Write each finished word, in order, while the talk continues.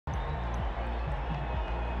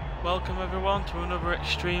Welcome everyone to another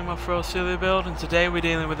extreme off-road silly build, and today we're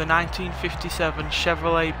dealing with a 1957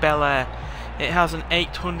 Chevrolet Bel Air. It has an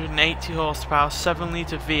 880 horsepower 7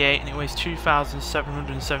 litre V8 and it weighs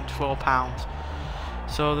 2,774 pounds.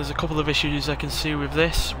 So there's a couple of issues I can see with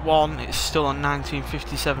this. One, it's still on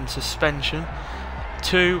 1957 suspension.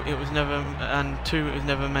 Two, it was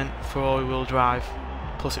never meant for all-wheel drive.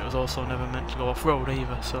 Plus it was also never meant to go off-road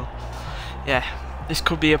either, so yeah, this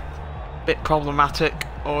could be a bit problematic,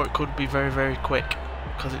 or it could be very quick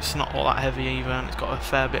because it's not all that heavy either and it's got a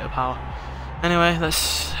fair bit of power. Anyway,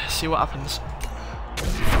 let's see what happens.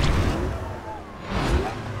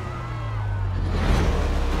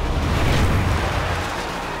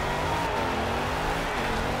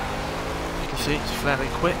 You can see it's fairly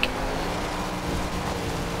quick.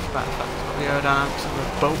 It's got the aerodynamics of a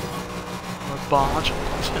boat or a barge.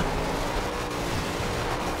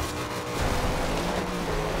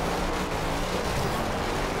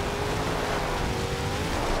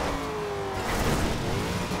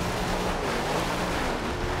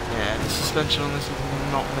 Suspension on this is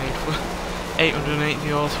not made for 880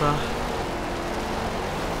 horsepower.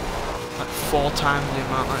 Like 4 times the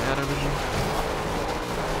amount that I had originally.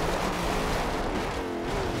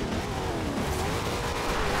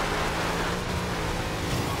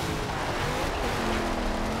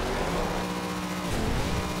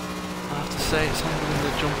 I have to say it's handling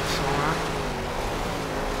the jumpers alright.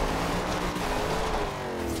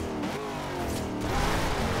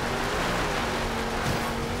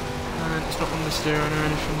 It's not on the steering or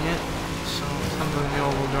anything yet, so it's handling the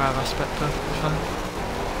all-wheel drive aspect perfectly fine.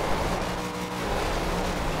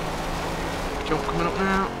 Jump coming up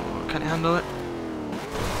now. Can it handle it?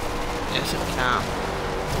 Yes, it can.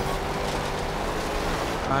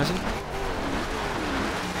 Rising.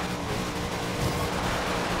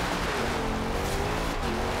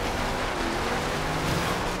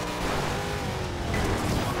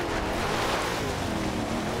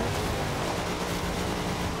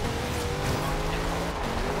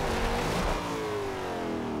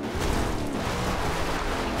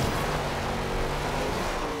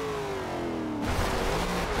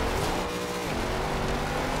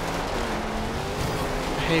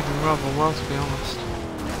 Behaving rather well, to be honest.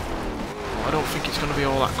 I don't think it's going to be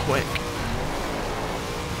all that quick.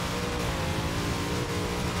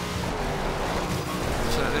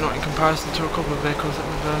 Certainly not in comparison to a couple of vehicles that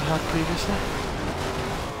we've had previously.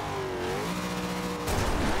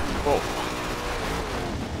 Whoa.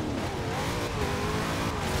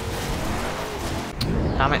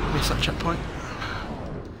 Damn it, missed that checkpoint.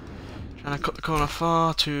 Trying to cut the corner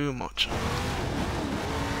far too much.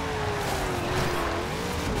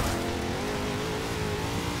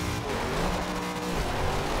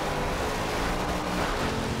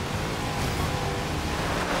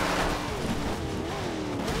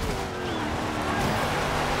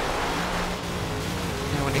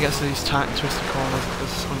 When it gets to these tight and twisty corners, it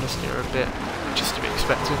does understeer a bit, which is to be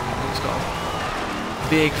expected. It's got a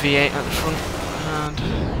big V8 at the front, and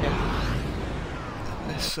yeah,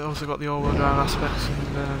 it's also got the all-wheel drive aspects,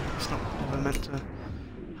 and it's not ever meant to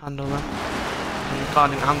handle them. I mean, the car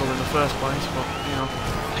didn't handle in the first place, but you know,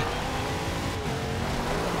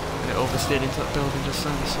 it oversteered into that building just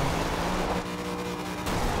then. So.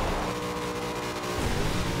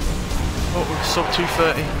 Oh, we're sub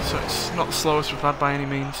 230, so it's not the slowest we've had by any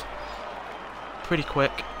means. Pretty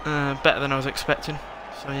quick, better than I was expecting,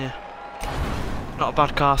 so yeah. Not a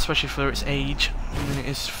bad car, especially for its age. I mean, it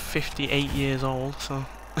is 58 years old, so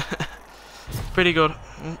pretty good.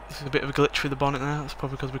 Oh, there's a bit of a glitch with the bonnet there, that's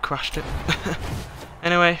probably because we crashed it.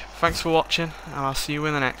 Anyway, thanks for watching, and I'll see you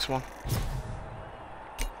in the next one.